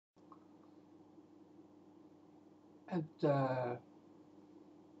And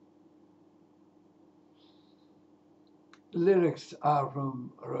lyrics are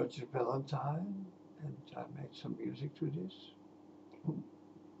from Roger Valentine, and I made some music to this.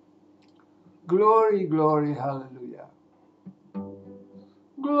 Glory, glory, hallelujah.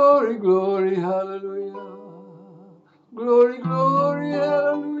 Glory, glory, hallelujah. Glory, glory,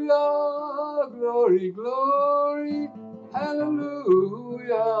 hallelujah. Glory, glory,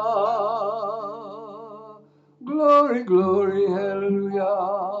 hallelujah. Glory, glory,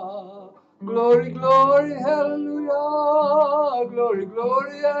 hallelujah. Glory, glory, hallelujah. Glory,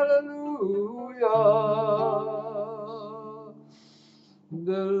 glory, hallelujah.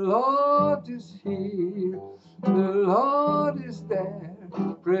 The Lord is here, the Lord is there.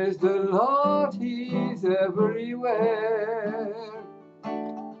 Praise the Lord, He's everywhere.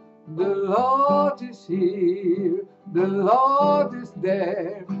 The Lord is here, the Lord is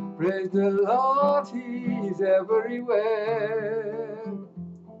there. Praise the Lord, He's everywhere.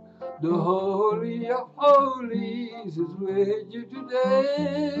 The Holy of Holies is with you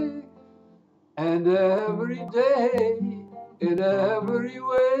today and every day. In every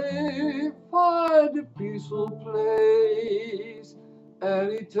way, find a peaceful place,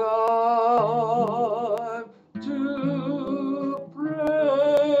 anytime to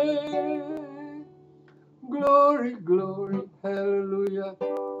pray. Glory, glory, hallelujah.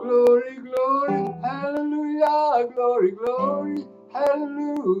 Glory, glory, hallelujah. Glory, glory,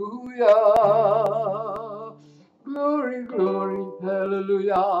 hallelujah. Glory, glory,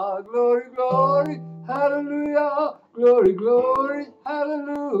 hallelujah. Glory, glory, hallelujah. Glory, glory,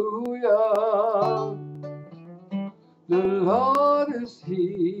 hallelujah. The Lord is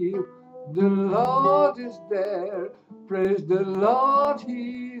here, the Lord is there. Praise the Lord,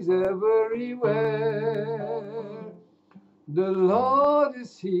 He's everywhere. The Lord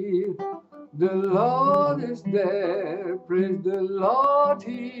is here, the Lord is there. Praise the Lord,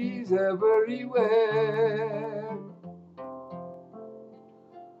 He's everywhere.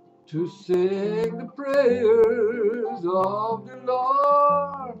 To sing the prayers of the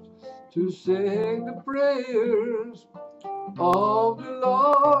Lord, to sing the prayers of the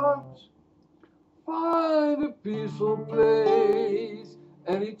Lord. Find a peaceful place,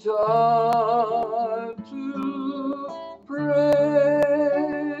 anytime to pray.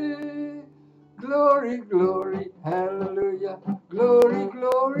 Glory, glory, hallelujah. Glory,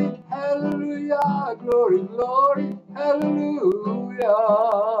 glory, hallelujah. Glory, glory, hallelujah.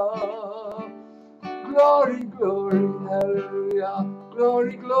 Glory, glory, hallelujah.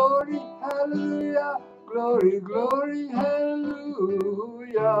 Glory, glory, hallelujah. Glory, glory,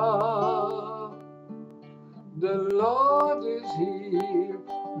 hallelujah. The Lord is here,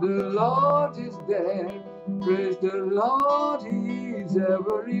 the Lord is there. Praise the Lord, He's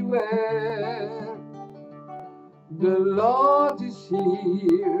everywhere. The Lord is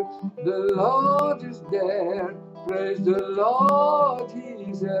here, the Lord is there. Praise the Lord,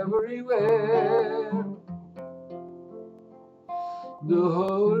 He's everywhere. The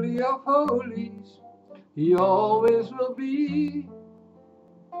Holy of Holies, He always will be.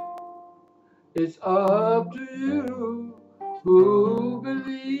 It's up to you who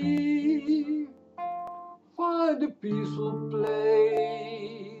believe. Find a peaceful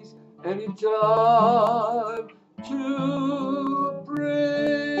place, anytime to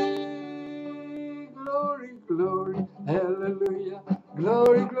pray. Glory, glory, hallelujah.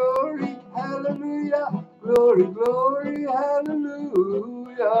 Glory, glory, hallelujah. Glory, glory,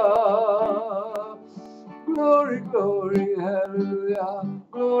 hallelujah. Glory, glory, hallelujah.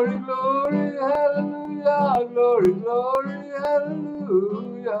 Glory, glory.